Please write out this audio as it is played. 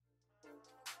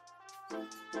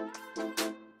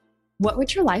What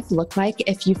would your life look like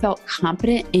if you felt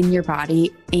confident in your body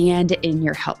and in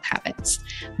your health habits?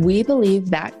 We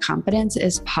believe that confidence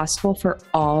is possible for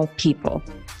all people.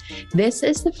 This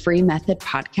is the Free Method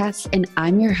Podcast, and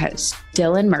I'm your host,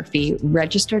 Dylan Murphy,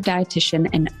 registered dietitian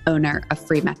and owner of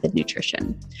Free Method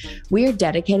Nutrition. We are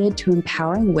dedicated to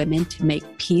empowering women to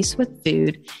make peace with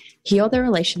food, heal their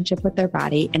relationship with their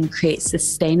body, and create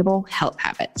sustainable health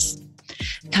habits.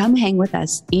 Come hang with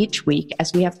us each week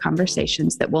as we have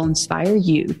conversations that will inspire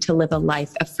you to live a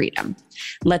life of freedom.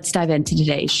 Let's dive into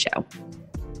today's show.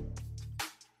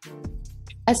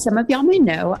 As some of y'all may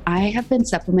know, I have been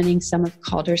supplementing some of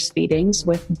Calder's feedings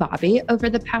with Bobby over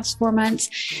the past 4 months,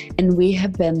 and we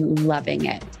have been loving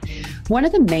it. One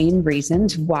of the main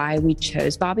reasons why we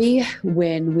chose Bobby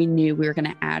when we knew we were going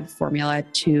to add formula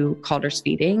to Calder's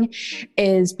feeding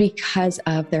is because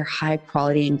of their high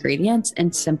quality ingredients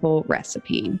and simple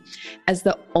recipe. As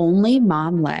the only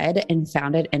mom-led and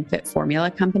founded infant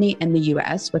formula company in the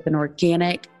US with an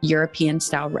organic European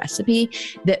style recipe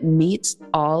that meets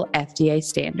all FDA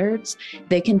standards,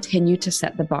 they continue to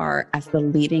set the bar as the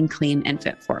leading clean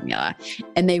infant formula.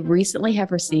 And they recently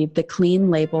have received the Clean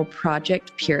Label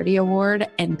Project Purity Award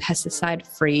and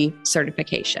pesticide-free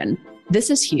certification. This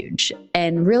is huge.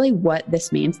 And really what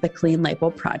this means, the Clean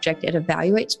Label Project, it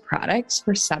evaluates products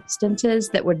for substances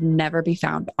that would never be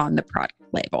found on the product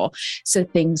label. So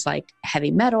things like heavy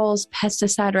metals,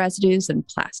 pesticide residues, and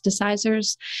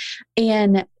plasticizers.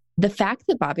 And the fact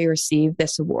that Bobby received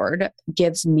this award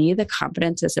gives me the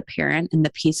confidence as a parent and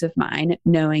the peace of mind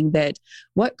knowing that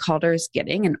what Calder is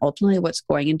getting and ultimately what's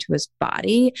going into his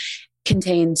body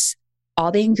contains all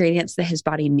the ingredients that his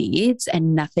body needs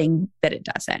and nothing that it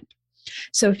doesn't.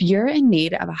 So if you're in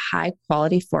need of a high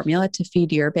quality formula to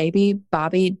feed your baby,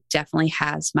 Bobby definitely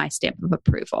has my stamp of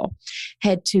approval.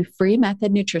 Head to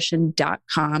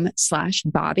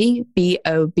freemethodnutrition.com/Bobby,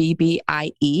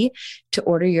 BOBBIE, to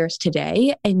order yours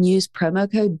today and use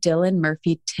promo code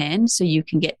DylanMurphy10 so you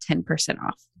can get 10%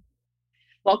 off.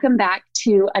 Welcome back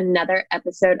to another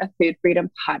episode of Food Freedom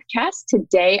Podcast.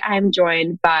 Today I'm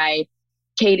joined by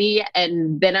Katie,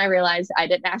 and then I realized I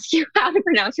didn't ask you how to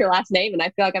pronounce your last name, and I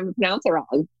feel like I'm pronouncing it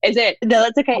wrong. Is it? No,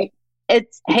 that's okay.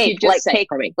 It's Hake, like cake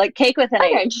for me. Like cake with an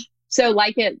H. So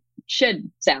like it should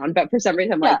sound, but for some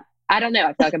reason I'm like, I don't know.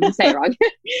 I feel like I'm going to say it wrong.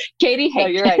 Katie Hake. No,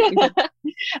 you're right.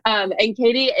 And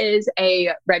Katie is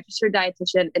a registered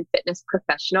dietitian and fitness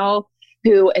professional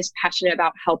who is passionate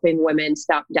about helping women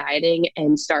stop dieting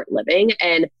and start living.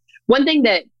 And one thing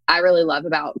that I really love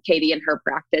about Katie and her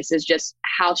practice is just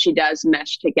how she does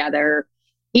mesh together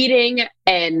eating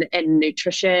and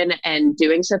nutrition and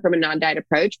doing so from a non-diet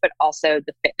approach, but also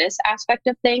the fitness aspect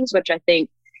of things, which I think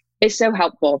is so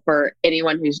helpful for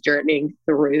anyone who's journeying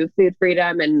through food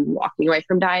freedom and walking away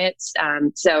from diets.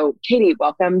 So Katie,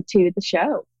 welcome to the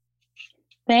show.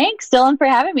 Thanks, Dylan, for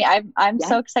having me. I'm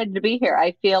so excited to be here.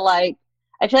 I feel like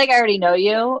I already know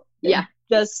you. Yeah.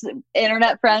 Just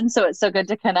internet friends. So it's so good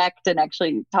to connect and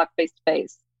actually talk face to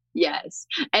face. Yes.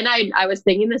 And I was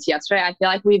thinking this yesterday. I feel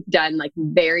like we've done like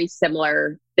very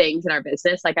similar things in our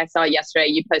business. Like I saw yesterday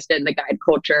you posted in the Guide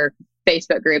Culture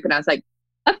Facebook group and I was like,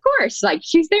 of course, like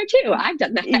she's there too. I've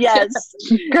done that. Yes.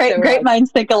 Great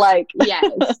minds think alike.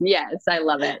 Yes. I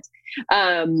love it.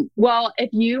 Well, if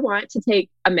you want to take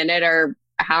a minute or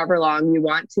however long you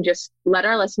want to just let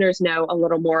our listeners know a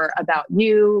little more about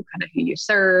you, kind of who you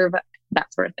serve,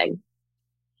 that sort of thing.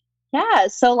 Yeah.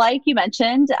 So like you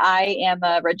mentioned, I am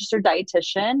a registered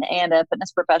dietitian and a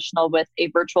fitness professional with a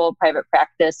virtual private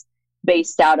practice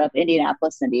based out of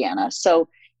Indianapolis, Indiana. So,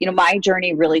 my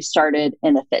journey really started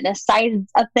in the fitness side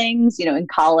of things. In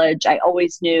college, I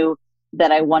always knew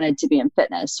that I wanted to be in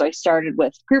fitness. So I started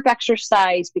with group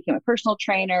exercise, became a personal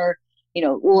trainer,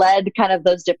 led kind of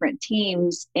those different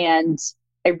teams. And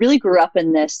I really grew up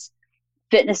in this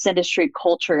fitness industry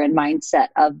culture and mindset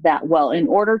of that. Well, in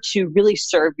order to really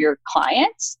serve your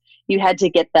clients, you had to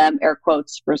get them air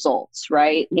quotes results,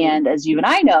 right? Mm-hmm. And as you and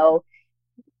I know,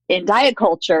 in diet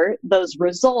culture, those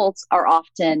results are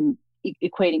often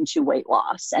equating to weight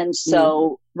loss. And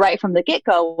so right from the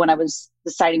get-go, when I was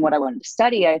deciding what I wanted to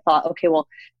study, I thought, okay, well,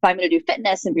 if I'm going to do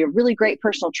fitness and be a really great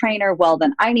personal trainer, well,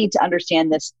 then I need to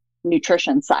understand this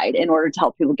nutrition side in order to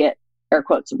help people get air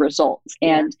quotes results.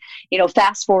 And,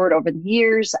 fast forward over the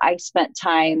years, I spent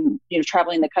time,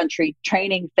 traveling the country,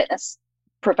 training fitness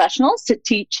professionals to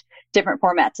teach different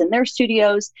formats in their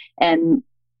studios, and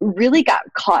really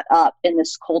got caught up in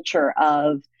this culture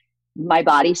of my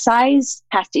body size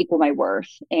has to equal my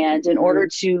worth. And in order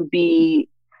to be,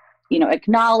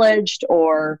 acknowledged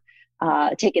or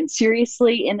taken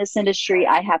seriously in this industry,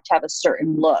 I have to have a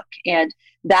certain look. And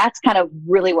that's kind of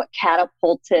really what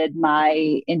catapulted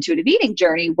my intuitive eating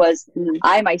journey was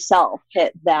I myself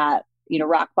hit that,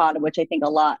 rock bottom, which I think a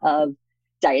lot of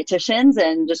dietitians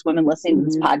and just women listening to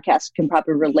this podcast can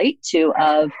probably relate to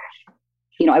of,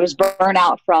 I was burnt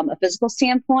out from a physical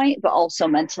standpoint, but also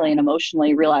mentally and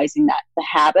emotionally realizing that the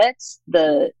habits,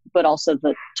 but also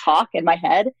the talk in my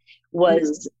head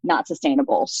was not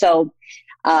sustainable. So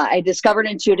I discovered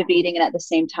intuitive eating. And at the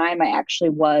same time, I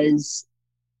actually was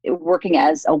working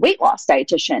as a weight loss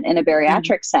dietitian in a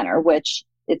bariatric center, which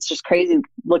it's just crazy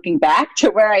looking back to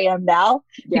where I am now,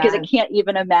 because I can't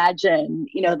even imagine,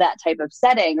 that type of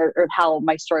setting or how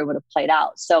my story would have played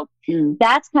out. So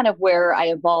that's kind of where I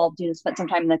evolved, spent some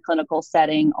time in the clinical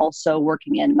setting, also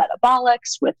working in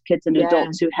metabolics with kids and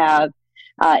adults who have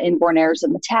inborn errors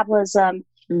of metabolism.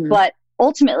 But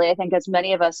ultimately, I think as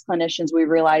many of us clinicians, we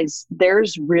realize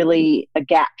there's really a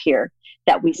gap here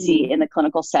that we see in the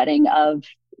clinical setting of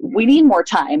we need more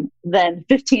time than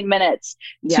 15 minutes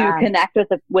to connect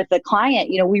with the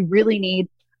client. We really need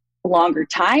longer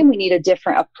time. We need a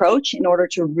different approach in order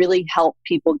to really help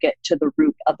people get to the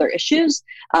root of their issues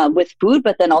with food,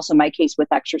 but then also in my case with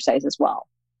exercise as well.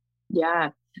 Yeah.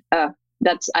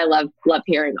 I love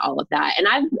hearing all of that. And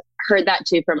I've heard that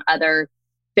too from other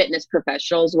fitness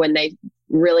professionals when they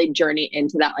really journey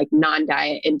into that like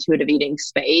non-diet intuitive eating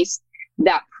space,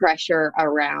 that pressure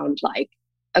around like,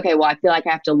 okay, well, I feel like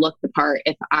I have to look the part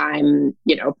if I'm,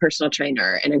 a personal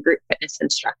trainer and a group fitness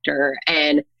instructor,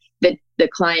 and the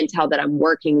clientele that I'm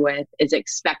working with is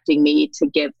expecting me to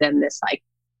give them this like,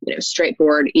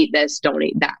 straightforward, eat this, don't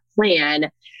eat that plan.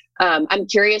 I'm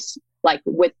curious, like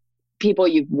with people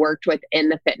you've worked with in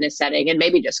the fitness setting and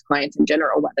maybe just clients in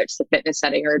general, whether it's the fitness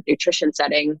setting or nutrition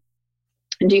setting,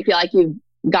 do you feel like you've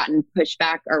gotten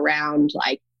pushback around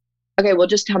like, okay, well,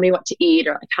 just tell me what to eat,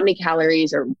 or like how many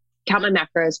calories, or count my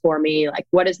macros for me? Like,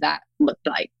 what does that look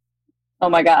like? Oh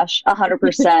my gosh,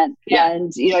 100%.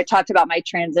 And, I talked about my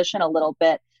transition a little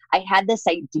bit. I had this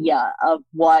idea of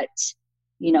what,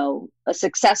 a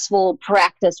successful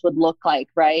practice would look like.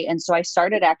 Right. And so I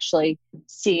started actually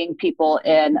seeing people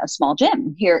in a small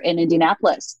gym here in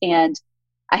Indianapolis. And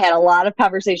I had a lot of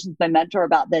conversations with my mentor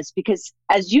about this because,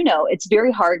 as you know, it's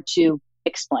very hard to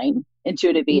explain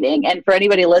intuitive eating. And for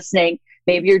anybody listening,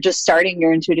 maybe you're just starting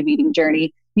your intuitive eating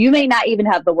journey, you may not even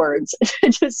have the words to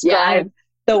describe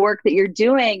the work that you're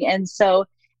doing. And so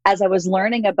as I was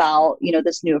learning about,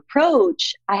 this new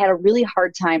approach, I had a really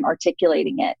hard time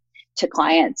articulating it to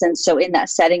clients. And so in that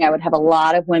setting, I would have a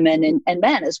lot of women and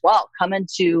men as well come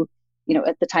into,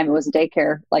 at the time it was a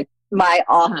daycare, like my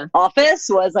office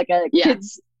was like a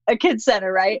kids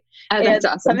center, right? Oh, that's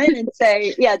awesome. Come in and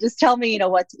say, just tell me,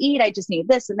 what to eat. I just need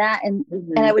this and that. And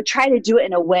I would try to do it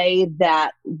in a way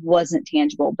that wasn't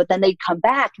tangible, but then they'd come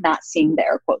back not seeing the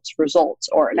air quotes results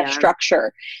or enough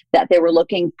structure that they were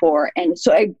looking for. And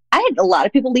so I had a lot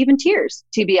of people leave in tears,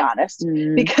 to be honest,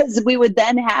 because we would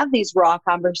then have these raw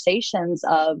conversations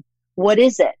of what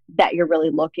is it that you're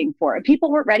really looking for? And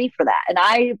people weren't ready for that. And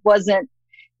I wasn't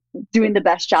doing the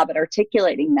best job at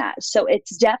articulating that. So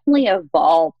it's definitely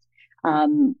evolved.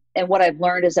 And what I've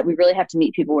learned is that we really have to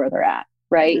meet people where they're at,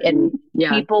 right? And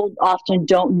people often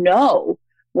don't know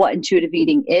what intuitive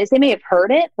eating is. They may have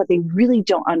heard it, but they really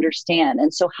don't understand.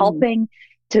 And so helping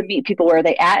to meet people where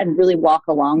they're at and really walk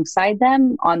alongside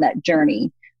them on that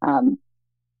journey to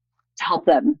help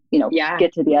them,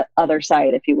 get to the other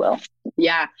side, if you will.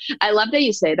 Yeah. I love that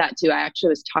you say that too. I actually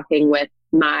was talking with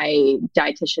my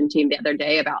dietitian team the other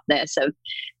day about this, of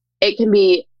it can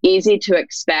be easy to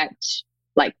expect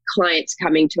like clients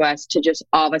coming to us to just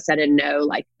all of a sudden know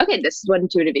like, okay, this is what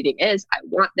intuitive eating is. I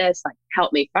want this, like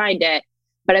help me find it.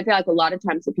 But I feel like a lot of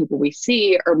times the people we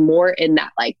see are more in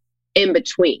that like in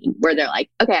between where they're like,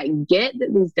 okay, I get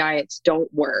that these diets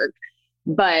don't work,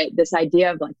 but this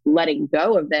idea of like letting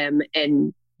go of them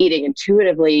and eating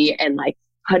intuitively and like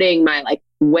putting my like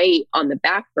weight on the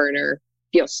back burner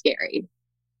feels scary.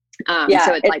 So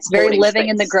it's like very living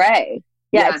in the gray.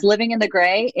 It's living in the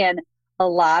gray. And a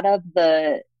lot of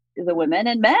the women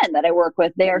and men that I work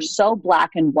with, they are so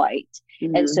black and white.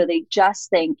 And so they just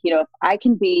think, if I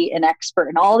can be an expert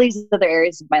in all these other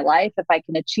areas of my life, if I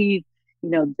can achieve,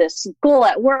 this goal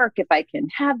at work, if I can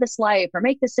have this life or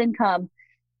make this income,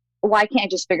 why can't I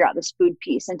just figure out this food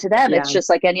piece? And to them, it's just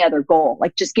like any other goal.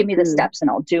 Like, just give me the steps and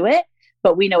I'll do it.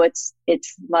 But we know it's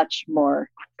much more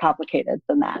complicated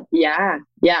than that. Yeah,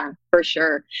 for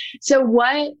sure. So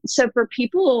for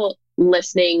people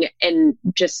listening and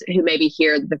just who maybe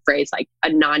hear the phrase like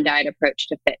a non-diet approach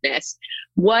to fitness,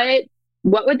 what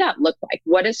would that look like?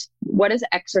 What does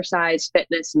exercise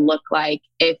fitness look like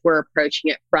if we're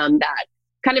approaching it from that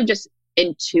kind of just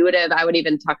intuitive. I would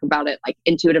even talk about it like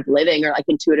intuitive living or like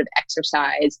intuitive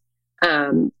exercise.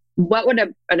 What would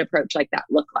an approach like that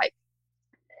look like?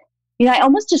 I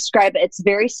almost describe it. It's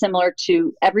very similar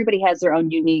to everybody has their own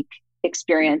unique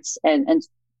experience and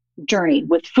journey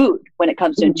with food when it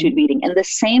comes to intuitive eating. And the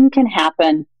same can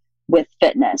happen with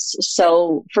fitness.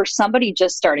 So for somebody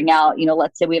just starting out,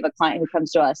 let's say we have a client who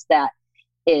comes to us that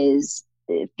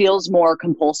feels more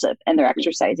compulsive and they're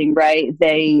exercising, right?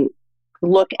 They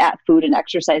look at food and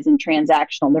exercise and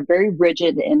transactional. They're very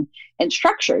rigid and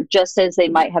structured, just as they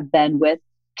might have been with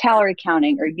calorie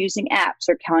counting or using apps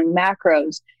or counting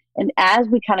macros. And as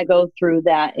we kind of go through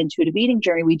that intuitive eating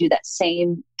journey, we do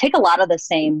take a lot of the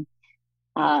same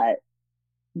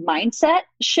mindset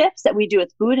shifts that we do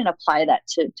with food and apply that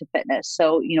to fitness.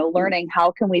 So, learning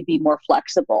how can we be more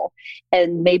flexible?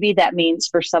 And maybe that means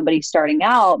for somebody starting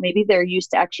out, maybe they're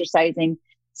used to exercising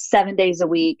 7 days a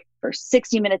week for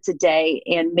 60 minutes a day.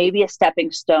 And maybe a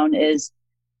stepping stone is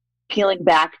peeling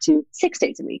back to 6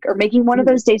 days a week or making one of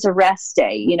those days a rest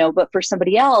day, but for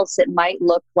somebody else, it might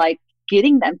look like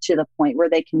getting them to the point where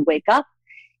they can wake up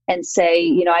and say,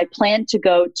 I plan to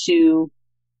go to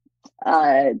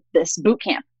this boot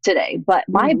camp today, but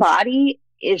my body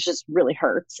is just really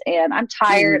hurts and I'm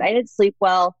tired. I didn't sleep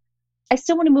well. I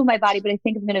still want to move my body, but I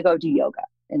think I'm going to go do yoga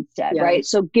instead. Yeah. Right.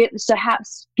 So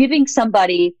giving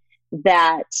somebody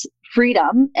that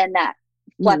freedom and that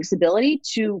flexibility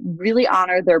to really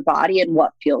honor their body and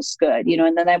what feels good,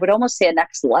 and then I would almost say a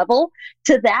next level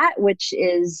to that, which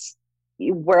is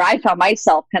where I found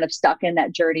myself kind of stuck in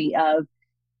that journey of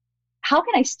how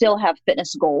can I still have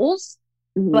fitness goals,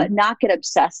 but not get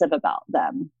obsessive about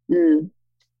them.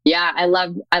 Yeah, I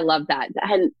love that.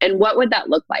 And what would that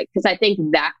look like? Because I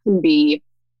think that can be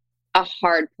a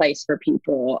hard place for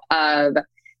people of,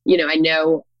 I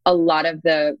know a lot of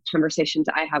the conversations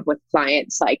I have with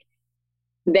clients, like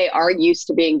they are used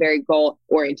to being very goal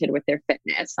oriented with their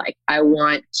fitness. Like I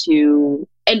want to,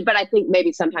 but I think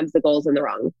maybe sometimes the goal's in the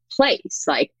wrong place.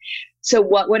 Like, so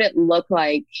what would it look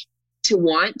like to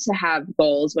want to have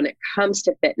goals when it comes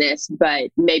to fitness, but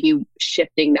maybe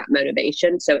shifting that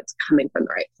motivation so it's coming from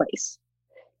the right place?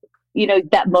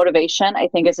 That motivation, I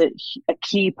think, is a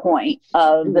key point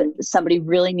of somebody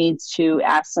really needs to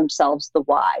ask themselves the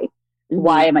why.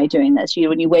 Why am I doing this?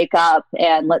 When you wake up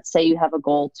and let's say you have a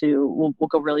goal we'll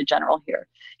go really general here.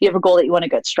 You have a goal that you want to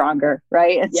get stronger,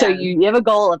 right? And so you have a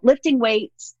goal of lifting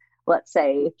weights, let's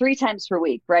say 3 times per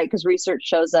week, right? Because research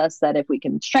shows us that if we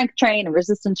can strength train and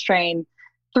resistance train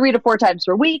 3 to 4 times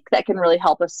per week, that can really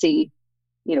help us see,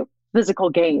 physical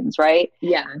gains, right?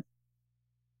 Yeah.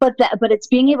 But it's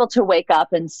being able to wake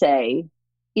up and say,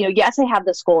 yes, I have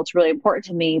this goal. It's really important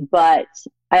to me, but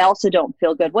I also don't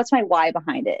feel good. What's my why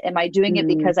behind it? Am I doing it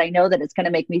because I know that it's going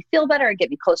to make me feel better and get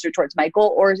me closer towards my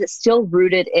goal? Or is it still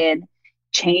rooted in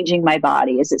changing my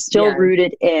body? Is it still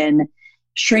rooted in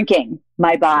shrinking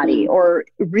my body, or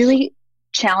really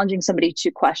challenging somebody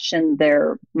to question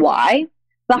their why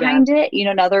behind it?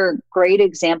 Another great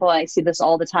example, and I see this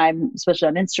all the time, especially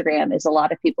on Instagram, is a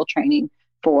lot of people training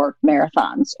for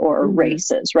marathons or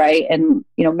races, right? And,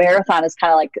 marathon is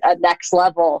kind of like a next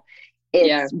level.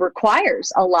 It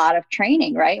requires a lot of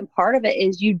training, right? And part of it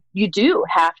is you do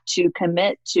have to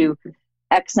commit to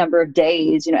X number of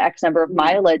days, X number of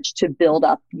mileage to build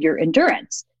up your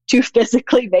endurance to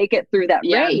physically make it through that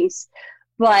race.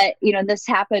 But, this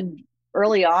happened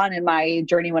early on in my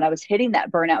journey when I was hitting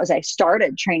that burnout, as I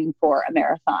started training for a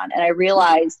marathon. And I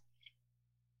realized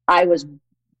I was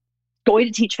going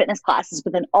to teach fitness classes,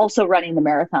 but then also running the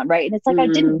marathon, right? And it's like, I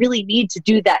didn't really need to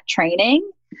do that training,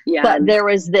 but there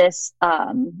was this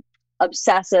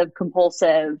obsessive,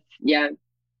 compulsive,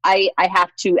 I have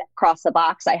to cross the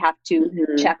box. I have to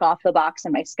check off the box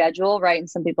in my schedule, right? And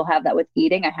some people have that with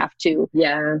eating. I have to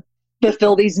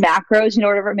fulfill these macros,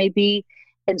 whatever it may be.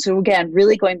 And so again,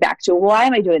 really going back to, why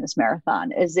am I doing this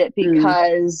marathon? Is it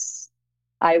because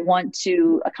I want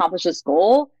to accomplish this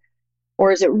goal?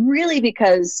 Or is it really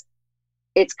because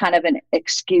it's kind of an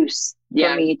excuse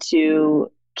for me to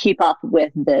keep up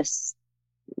with this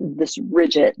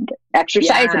rigid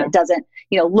exercise and it doesn't,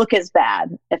 look as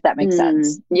bad, if that makes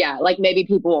sense. Yeah. Like maybe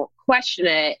people question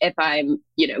it if I'm,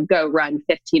 go run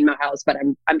 15 miles, but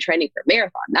I'm training for a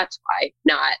marathon. That's why,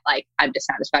 not like I'm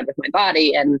dissatisfied with my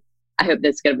body and I hope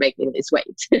that's going to make me lose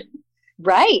weight.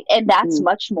 Right. And that's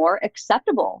much more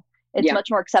acceptable. It's much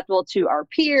more acceptable to our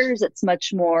peers. It's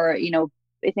much more,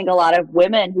 I think a lot of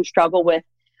women who struggle with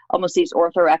almost these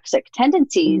orthorexic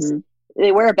tendencies,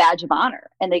 they wear a badge of honor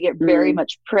and they get very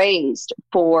much praised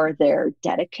for their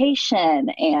dedication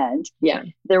and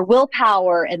their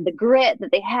willpower and the grit that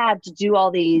they have to do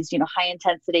all these, high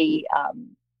intensity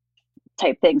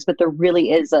type things, but there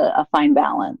really is a fine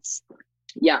balance.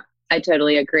 Yeah, I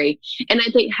totally agree. And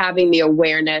I think having the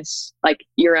awareness, like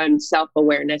your own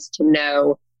self-awareness to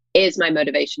know, is my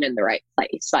motivation in the right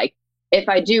place? Like if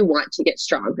I do want to get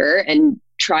stronger and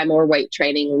try more weight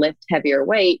training, lift heavier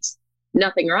weights,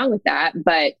 nothing wrong with that.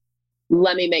 But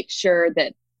let me make sure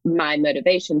that my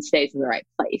motivation stays in the right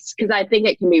place. Because I think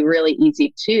it can be really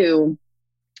easy to,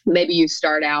 maybe you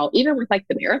start out, even with like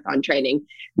the marathon training,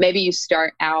 maybe you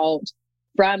start out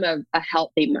from a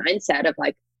healthy mindset of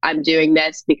like, I'm doing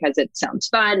this because it sounds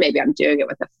fun. Maybe I'm doing it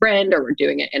with a friend, or we're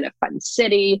doing it in a fun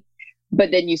city.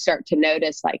 But then you start to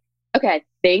notice like, okay, I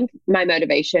think my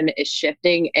motivation is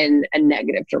shifting in a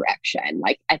negative direction.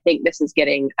 Like, I think this is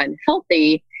getting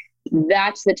unhealthy.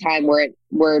 That's the time where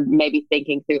we're maybe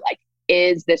thinking through like,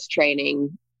 is this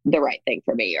training the right thing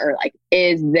for me? Or like,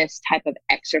 is this type of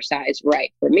exercise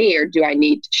right for me? Or do I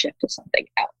need to shift to something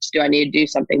else? Do I need to do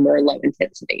something more low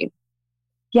intensity?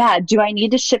 Yeah. Do I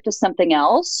need to shift to something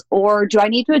else, or do I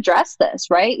need to address this?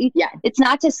 Right. Yeah. It's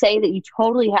not to say that you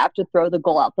totally have to throw the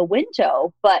goal out the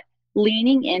window, but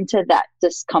leaning into that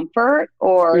discomfort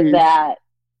or that,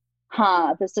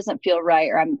 this doesn't feel right,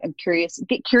 or I'm curious,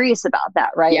 get curious about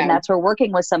that. Right. Yeah. And that's where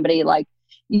working with somebody like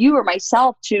you or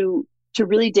myself to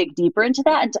really dig deeper into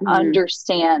that and to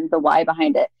understand the why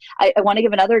behind it. I want to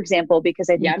give another example because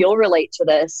I think you'll relate to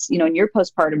this, you know, in your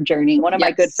postpartum journey. One of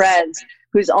my good friends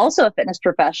who's also a fitness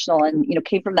professional and, you know,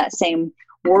 came from that same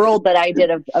world that I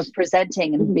did of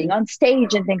presenting and being on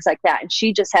stage and things like that. And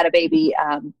she just had a baby,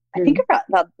 I think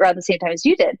about around the same time as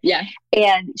you did. Yeah.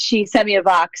 And she sent me a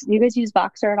Vox. You guys use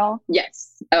Voxer at all?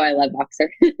 Yes. Oh, I love Voxer.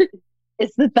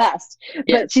 It's the best.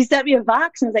 Yes. But she sent me a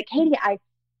Vox and was like, Katie,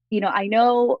 I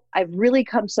know I've really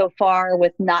come so far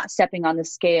with not stepping on the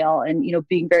scale and, you know,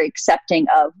 being very accepting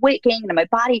of weight gain and my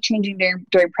body changing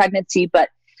during pregnancy, but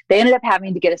they ended up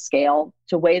having to get a scale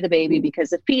to weigh the baby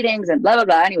because of feedings and blah, blah,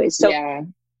 blah. Anyways, so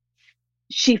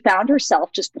she found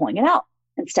herself just pulling it out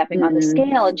and stepping on the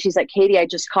scale. And she's like, Katie, I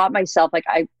just caught myself. Like,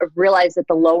 I realized that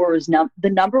the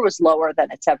number was lower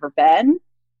than it's ever been,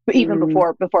 but even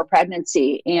before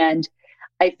pregnancy. And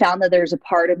I found that there's a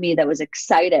part of me that was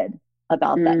excited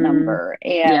about that number.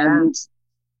 And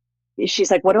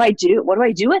she's like, what do I do? What do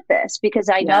I do with this? Because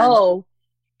I know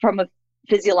from a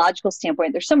physiological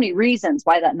standpoint, there's so many reasons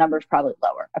why that number is probably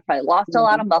lower. I probably lost a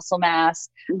lot of muscle mass.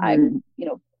 I'm, you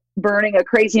know, burning a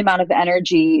crazy amount of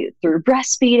energy through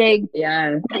breastfeeding.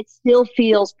 Yeah. It still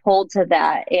feels pulled to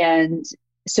that. And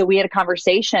so we had a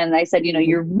conversation and I said, you know,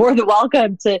 you're more than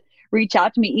welcome to reach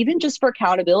out to me, even just for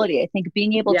accountability. I think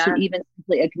being able to even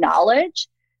simply acknowledge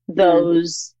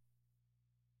those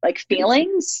like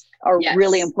feelings are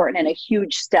really important and a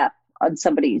huge step on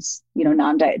somebody's, you know,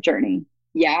 non-diet journey.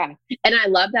 Yeah. And I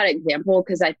love that example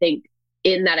because I think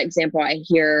in that example, I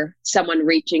hear someone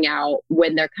reaching out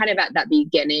when they're kind of at that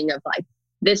beginning of like,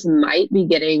 this might be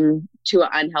getting to an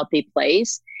unhealthy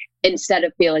place, instead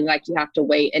of feeling like you have to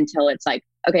wait until it's like,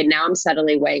 okay, now I'm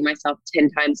suddenly weighing myself 10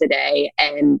 times a day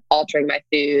and altering my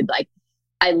food. Like,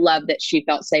 I love that she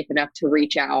felt safe enough to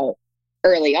reach out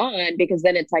early on, because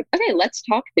then it's like, okay, let's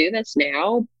talk through this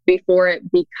now before it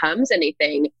becomes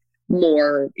anything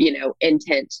more, you know,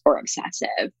 intense or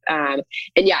obsessive. And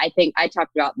yeah, I think I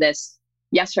talked about this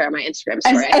yesterday on my Instagram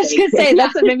story. I was going to say,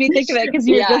 that's what made me think of it, because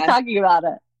you were just talking about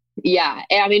it. Yeah.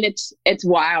 And I mean, it's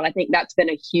wild. I think that's been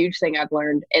a huge thing I've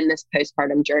learned in this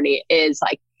postpartum journey is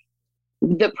like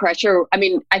the pressure. I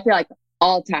mean, I feel like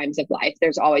all times of life,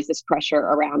 there's always this pressure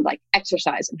around like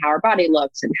exercise and how our body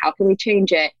looks and how can we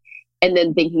change it. And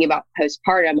then thinking about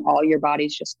postpartum, all your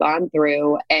body's just gone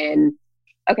through and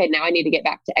okay, now I need to get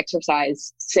back to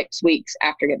exercise 6 weeks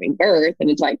after giving birth. And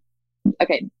it's like,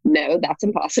 okay, no, that's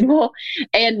impossible.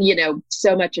 And, you know,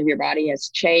 so much of your body has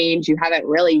changed. You haven't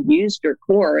really used your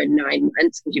core in 9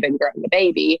 months because you've been growing a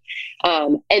baby.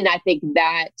 And I think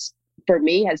that for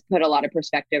me has put a lot of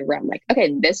perspective around like,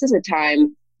 okay, this is a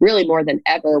time really more than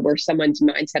ever where someone's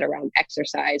mindset around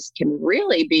exercise can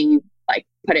really be like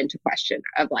put into question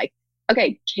of like,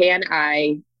 okay, can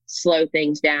I slow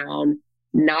things down,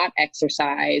 not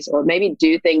exercise, or maybe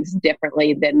do things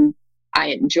differently than I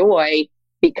enjoy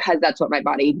because that's what my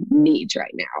body needs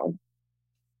right now.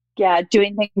 Yeah,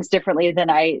 doing things differently than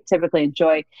I typically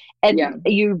enjoy. And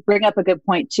you bring up a good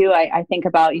point too. I think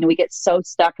about, you know, we get so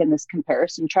stuck in this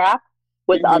comparison trap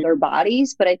with other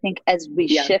bodies, but I think as we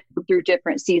shift through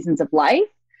different seasons of life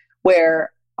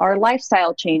where our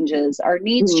lifestyle changes, our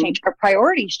needs change, our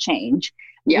priorities change,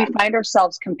 we find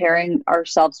ourselves comparing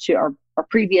ourselves to our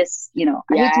previous, you know,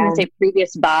 I hate to even say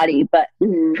previous body, but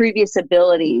previous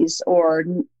abilities,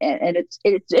 and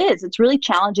it's really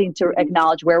challenging to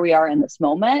acknowledge where we are in this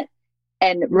moment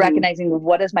and recognizing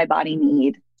what does my body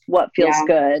need? What feels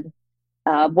good?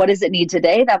 What does it need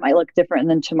today? That might look different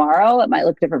than tomorrow. It might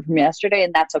look different from yesterday,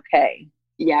 and that's okay.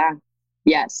 Yeah.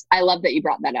 Yes. I love that you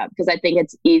brought that up because I think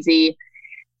it's easy.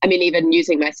 I mean, even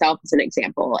using myself as an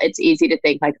example, it's easy to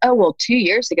think like, oh, well, 2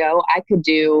 years ago, I could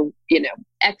do,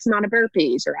 X amount of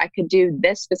burpees, or I could do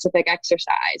this specific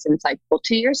exercise. And it's like, well,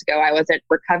 2 years ago, I wasn't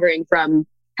recovering from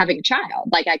having a child.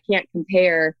 Like, I can't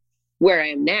compare where I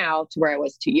am now to where I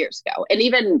was 2 years ago. And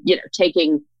even,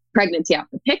 taking pregnancy out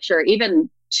the picture, even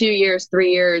 2 years,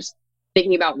 3 years,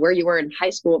 thinking about where you were in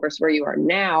high school versus where you are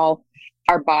now,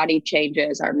 our body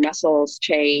changes, our muscles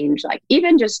change, like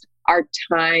even just our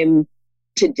time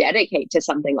to dedicate to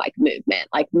something like movement.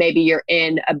 Like maybe you're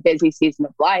in a busy season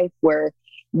of life where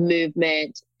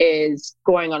movement is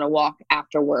going on a walk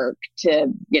after work to,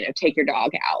 take your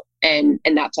dog out, and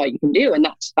that's all you can do. And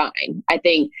that's fine. I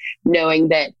think knowing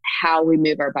that how we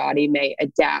move our body may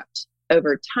adapt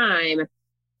over time,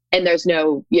 and there's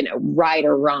no, right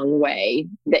or wrong way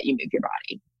that you move your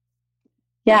body.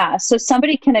 Yeah. So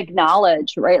somebody can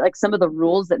acknowledge, right, like some of the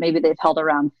rules that maybe they've held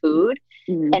around food,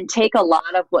 and take a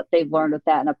lot of what they've learned with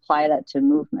that and apply that to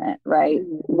movement, right?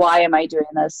 Why am I doing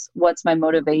this? What's my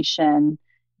motivation?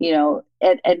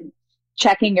 And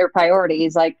checking your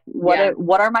priorities, like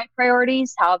what are my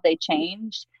priorities? How have they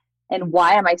changed? And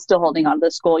why am I still holding on to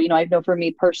this goal? I know for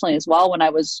me personally as well, when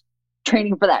I was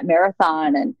training for that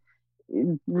marathon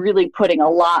and really putting a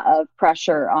lot of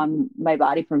pressure on my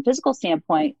body from a physical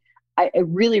standpoint, I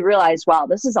really realized, wow,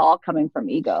 this is all coming from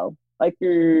ego. Like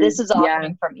this is all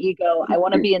coming from ego. I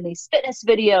want to be in these fitness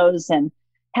videos and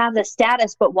have the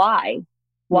status, but why?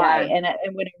 Why? And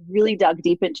when I really dug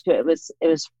deep into it, it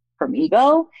was from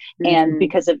ego, and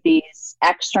because of these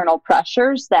external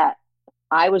pressures that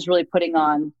I was really putting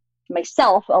on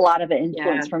myself, a lot of it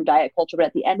influenced from diet culture, but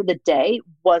at the end of the day,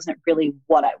 wasn't really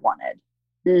what I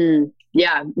wanted.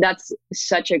 Yeah, that's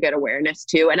such a good awareness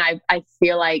too. And I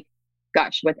feel like,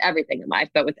 gosh, with everything in life,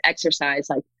 but with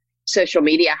exercise, like social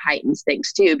media heightens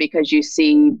things too, because you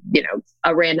see,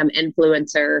 a random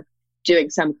influencer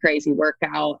doing some crazy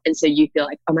workout. And so you feel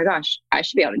like, oh my gosh, I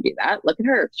should be able to do that. Look at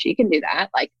her. She can do that.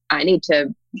 Like, I need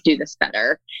to do this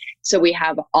better. So we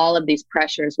have all of these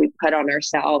pressures we put on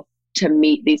ourselves to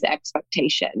meet these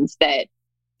expectations that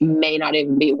may not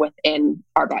even be within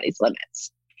our body's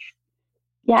limits.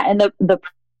 Yeah. And the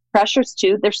pressures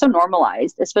too, they're so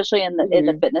normalized, especially in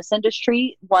the fitness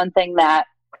industry. One thing that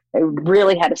I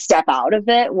really had to step out of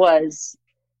it was,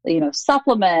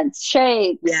 supplements,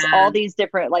 shakes, all these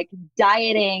different, like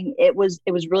dieting. It was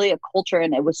really a culture,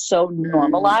 and it was so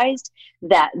normalized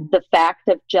that the fact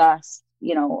of just,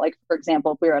 like, for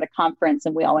example, if we were at a conference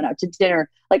and we all went out to dinner,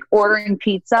 like ordering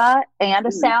pizza and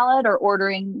a salad, or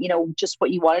ordering, just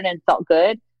what you wanted and felt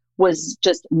good, was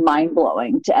just mind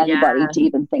blowing to anybody to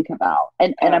even think about.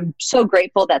 And I'm so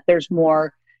grateful that there's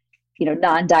more,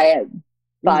 non-diet,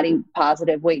 body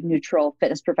positive, weight neutral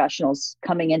fitness professionals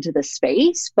coming into the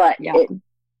space, but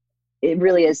it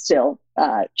really is still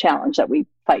a challenge that we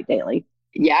fight daily.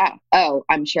 Yeah. Oh,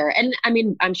 I'm sure. And I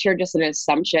mean, I'm sure just an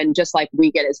assumption, just like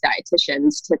we get as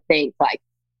dietitians, to think like,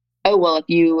 oh, well, if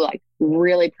you like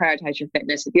really prioritize your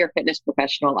fitness, if you're a fitness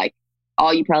professional, like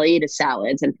all you probably eat is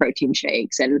salads and protein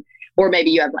shakes, or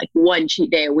maybe you have like one cheat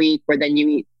day a week where then you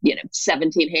eat,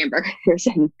 17 hamburgers,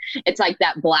 and it's like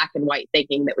that black and white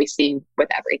thinking that we see with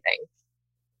everything.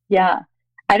 Yeah.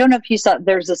 I don't know if you saw,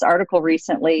 there's this article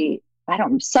recently,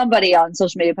 somebody on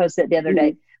social media posted it the other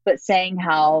day, but saying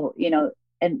how,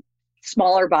 and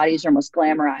smaller bodies are most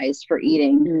glamorized for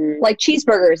eating like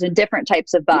cheeseburgers and different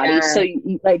types of bodies. So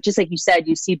just like you said,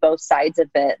 you see both sides of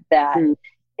it, that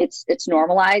it's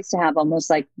normalized to have almost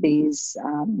like these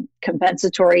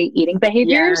compensatory eating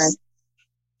behaviors,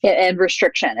 and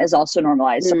restriction is also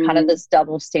normalized. So kind of this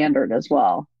double standard as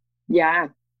well. Yeah.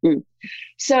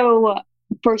 So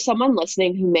for someone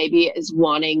listening who maybe is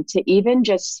wanting to even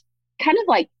just kind of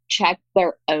like check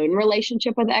their own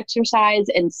relationship with exercise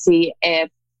and see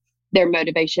if their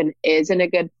motivation is in a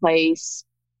good place,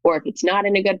 or if it's not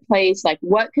in a good place, like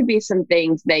what could be some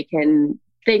things they can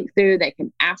think through, they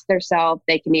can ask themselves,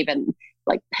 they can even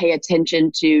like pay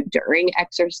attention to during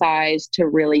exercise to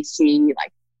really see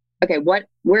like, okay,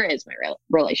 where is my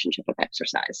relationship with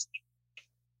exercise?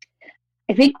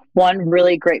 I think one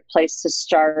really great place to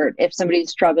start, if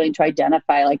somebody's struggling to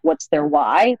identify like what's their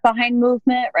why behind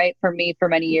movement, right? For me, for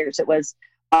many years, it was,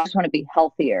 I just want to be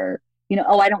healthier.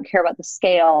 I don't care about the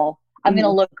scale. I'm going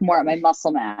to look more at my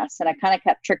muscle mass. And I kind of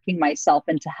kept tricking myself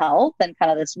into health and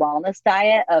kind of this wellness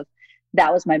diet of,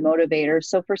 that was my motivator.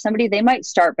 So for somebody, they might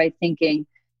start by thinking,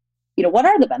 what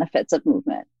are the benefits of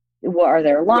movement? What are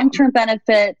there long-term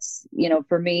benefits? You know,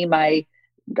 for me, I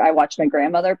watched my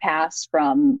grandmother pass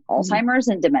from Alzheimer's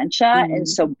and dementia. And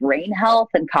so brain health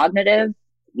and cognitive,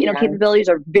 capabilities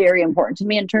are very important to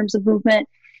me in terms of movement.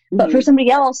 But for somebody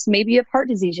else, maybe you have heart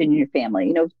disease in your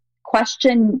family,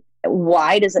 question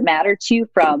why does it matter to you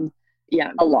from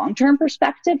a long-term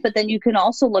perspective, but then you can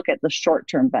also look at the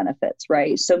short-term benefits,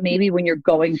 right? So maybe when you're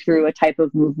going through a type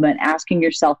of movement, asking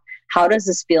yourself, how does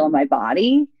this feel in my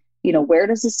body? Where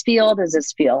does this feel? Does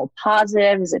this feel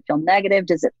positive? Does it feel negative?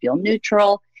 Does it feel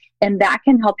neutral? And that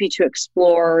can help you to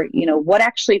explore, what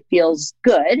actually feels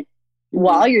good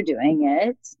while you're doing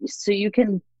it. So you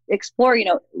can explore,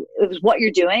 what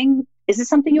you're doing. Is this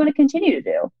something you want to continue to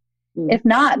do? If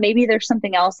not, maybe there's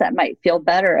something else that might feel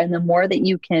better. And the more that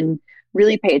you can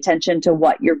really pay attention to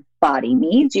what your body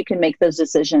needs, you can make those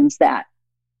decisions that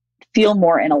feel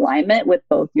more in alignment with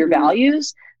both your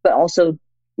values, but also,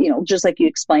 just like you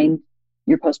explained,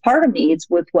 your postpartum needs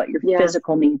with what your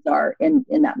physical needs are in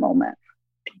that moment.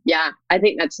 Yeah, I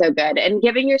think that's so good. And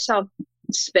giving yourself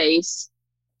space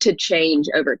to change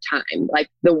over time, like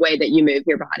the way that you move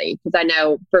your body. Because I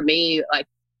know for me, like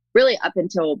really up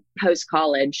until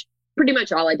post-college, pretty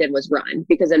much all I did was run,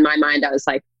 because in my mind, I was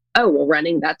like, oh, well,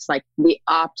 running, that's like the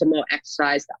optimal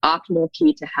exercise, the optimal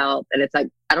key to health. And it's like,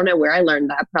 I don't know where I learned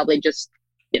that, probably just,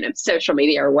 social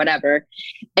media or whatever.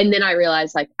 And then I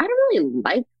realized like, I don't really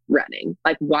like running.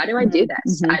 Like, why do I do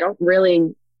this? I don't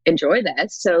really enjoy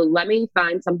this. So let me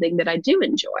find something that I do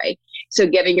enjoy. So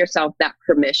giving yourself that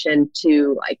permission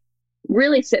to like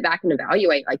really sit back and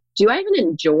evaluate, like, do I even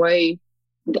enjoy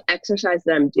the exercise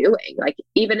that I'm doing? Like,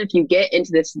 even if you get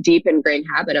into this deep ingrained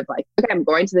habit of like, okay, I'm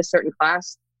going to this certain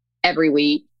class every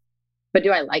week, but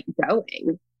do I like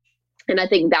going? And I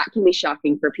think that can be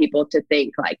shocking for people to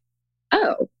think like,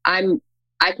 oh, I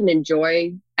can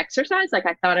enjoy exercise. Like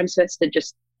I thought I'm supposed to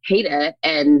just hate it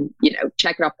and,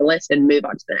 check it off the list and move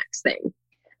on to the next thing.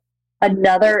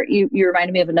 Another, you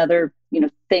reminded me of another,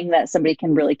 thing that somebody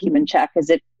can really keep in check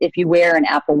is if you wear an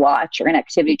Apple Watch or an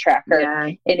activity tracker,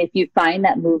 and if you find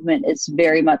that movement is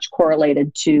very much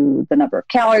correlated to the number of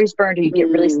calories burned, or you get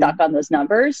really stuck on those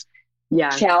numbers,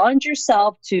 challenge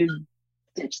yourself to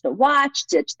ditch the watch,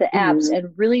 ditch the apps,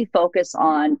 and really focus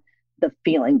on the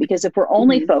feeling. Because if we're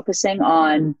only focusing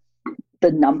on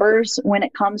the numbers when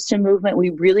it comes to movement, we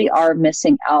really are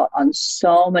missing out on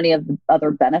so many of the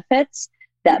other benefits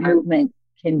that movement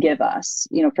can give us,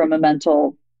 from a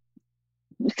mental,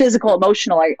 physical,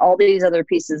 emotional, like all these other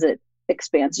pieces it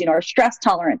expands, our stress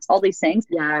tolerance, all these things.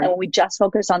 And when we just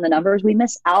focus on the numbers, we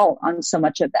miss out on so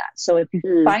much of that. So if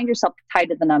you find yourself tied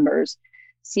to the numbers,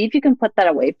 see if you can put that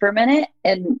away for a minute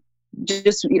and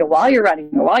just, while you're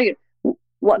running or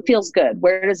what feels good?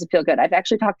 Where does it feel good? I've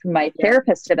actually talked to my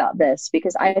therapist about this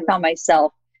because I found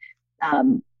myself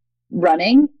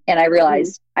running and I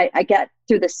realized I get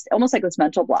through this almost like this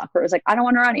mental block where it was like, I don't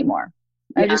want to run anymore.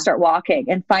 I just start walking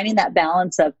and finding that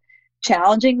balance of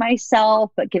challenging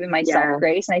myself, but giving myself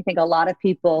grace. And I think a lot of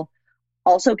people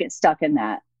also get stuck in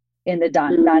that, in the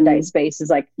non-diet space is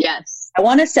like, I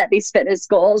want to set these fitness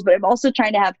goals, but I'm also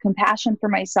trying to have compassion for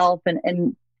myself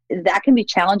and that can be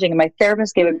challenging. And my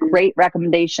therapist gave a great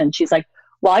recommendation. She's like,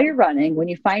 while you're running, when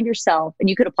you find yourself, and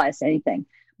you could apply this to anything,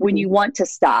 when you want to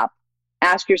stop,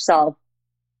 ask yourself,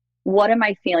 what am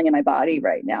I feeling in my body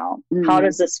right now? How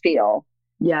does this feel?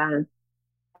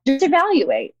 Just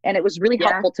evaluate. And it was really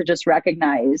helpful to just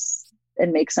recognize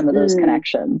and make some of those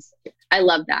connections. I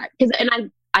love that.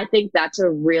 And I think that's a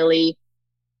really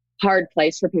hard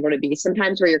place for people to be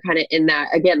sometimes, where you're kind of in that,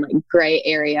 again, like gray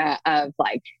area of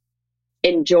like,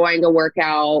 enjoying a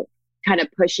workout, kind of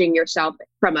pushing yourself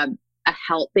from a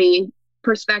healthy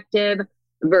perspective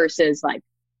versus like,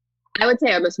 I would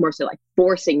say almost more so like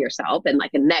forcing yourself in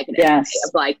like a negative way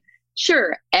of like,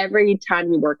 sure, every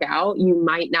time you work out, you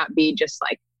might not be just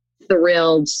like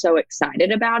thrilled, so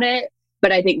excited about it.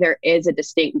 But I think there is a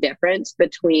distinct difference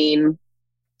between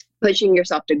pushing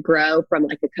yourself to grow from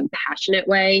like a compassionate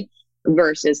way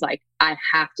versus like, I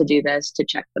have to do this to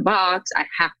check the box. I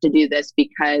have to do this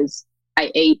because I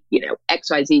ate,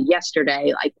 XYZ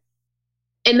yesterday. Like,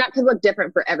 and that could look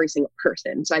different for every single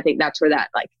person. So I think that's where that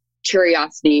like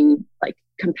curiosity, like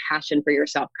compassion for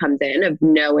yourself comes in, of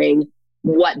knowing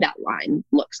what that line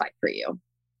looks like for you.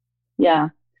 Yeah.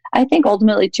 I think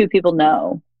ultimately too, people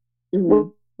know.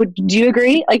 Do you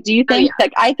agree? Like, do you think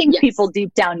like, I think people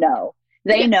deep down know,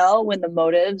 they know when the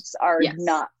motives are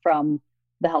not from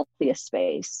the healthiest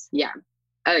space.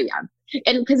 Oh yeah.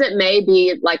 And because it may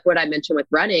be like what I mentioned with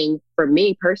running, for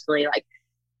me personally, like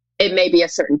it may be a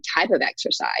certain type of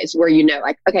exercise where, you know,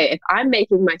 like, okay, if I'm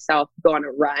making myself go on a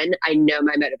run, I know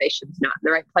my motivation's not in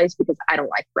the right place because I don't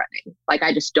like running. Like,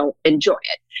 I just don't enjoy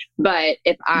it. But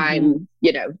if I'm,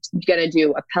 you know, going to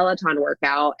do a Peloton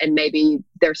workout and maybe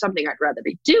there's something I'd rather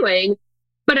be doing,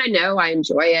 but I know I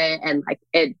enjoy it and like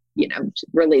it, you know,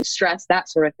 relieves stress, that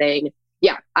sort of thing.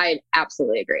 Yeah, I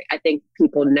absolutely agree. I think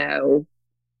people know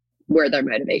where their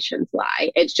motivations lie.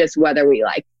 It's just whether we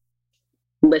like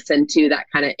listen to that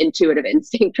kind of intuitive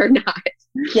instinct or not.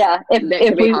 Yeah.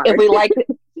 If we like,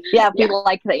 we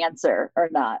like the answer or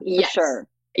not. Yes. For sure.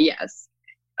 Yes.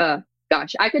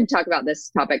 Gosh, I could talk about this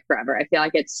topic forever. I feel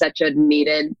like it's such a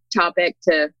needed topic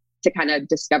to kind of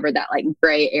discover that like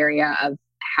gray area of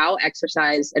how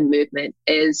exercise and movement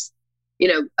is, you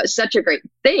know, such a great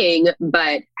thing,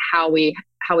 but how we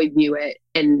view it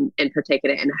and partake in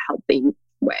it in a healthy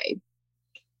way.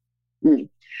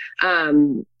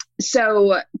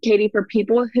 So Katie, for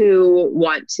people who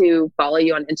want to follow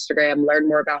you on Instagram, learn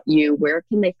more about you, where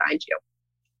can they find you?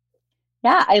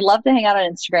 Yeah, I love to hang out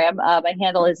on Instagram. My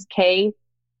handle is KTHAKE,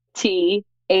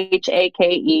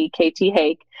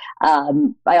 Hake.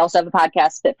 I also have a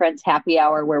podcast, Fit Friends Happy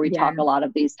Hour, where we talk a lot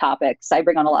of these topics. I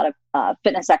bring on a lot of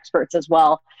fitness experts as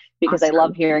well, because I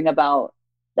love hearing about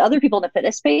the other people in the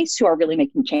fitness space who are really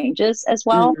making changes as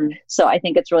well. So I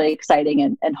think it's really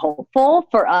exciting and hopeful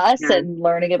for us and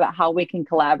learning about how we can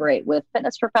collaborate with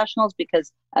fitness professionals,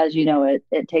 because as you know,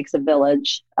 it takes a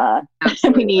village.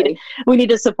 We need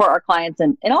to support our clients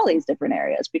in all these different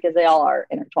areas because they all are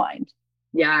intertwined.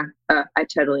 Yeah, I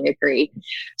totally agree.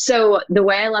 So the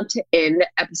way I love to end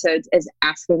episodes is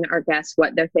asking our guests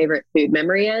what their favorite food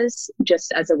memory is,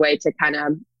 just as a way to kind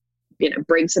of, you know,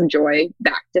 bring some joy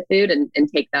back to food and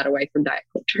take that away from diet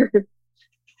culture.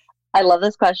 I love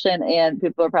this question, and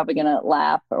people are probably going to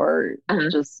laugh or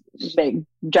just make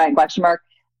giant question mark.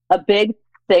 A big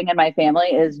thing in my family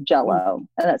is Jell-O,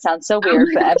 and that sounds so weird,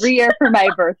 but every year for my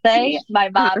birthday, my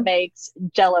mom makes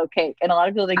Jell-O cake, and a lot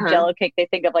of people think Jell-O cake, they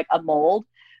think of like a mold,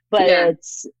 but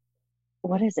it's,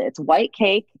 what is it? It's white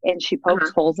cake, and she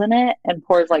pokes holes in it and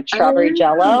pours like strawberry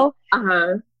Jell-O.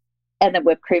 And then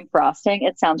whipped cream frosting.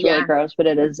 It sounds really gross, but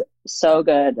it is so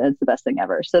good. It's the best thing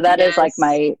ever. So that is like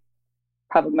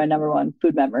probably my number one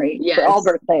food memory for all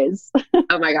birthdays.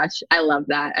 Oh my gosh. I love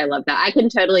that. I can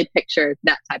totally picture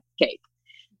that type of cake.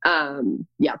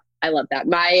 Yeah, I love that.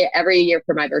 Every year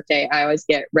for my birthday, I always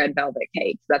get red velvet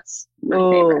cake. That's my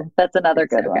favorite. That's another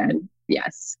good one. Good.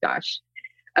 Yes. Gosh.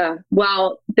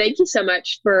 Well, thank you so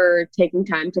much for taking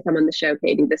time to come on the show,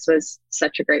 Katie. This was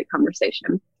such a great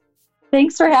conversation.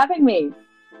 Thanks for having me.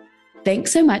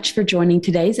 Thanks so much for joining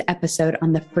today's episode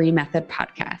on the Free Method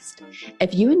podcast.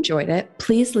 If you enjoyed it,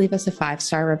 please leave us a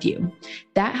 5-star review.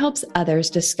 That helps others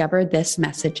discover this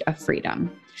message of freedom.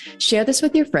 Share this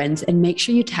with your friends and make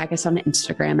sure you tag us on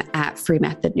Instagram at Free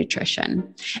Method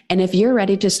Nutrition. And if you're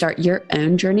ready to start your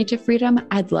own journey to freedom,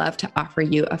 I'd love to offer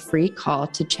you a free call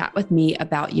to chat with me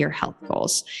about your health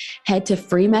goals. Head to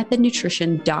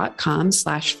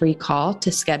freemethodnutrition.com/free call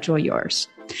to schedule yours.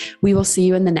 We will see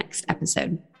you in the next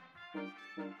episode.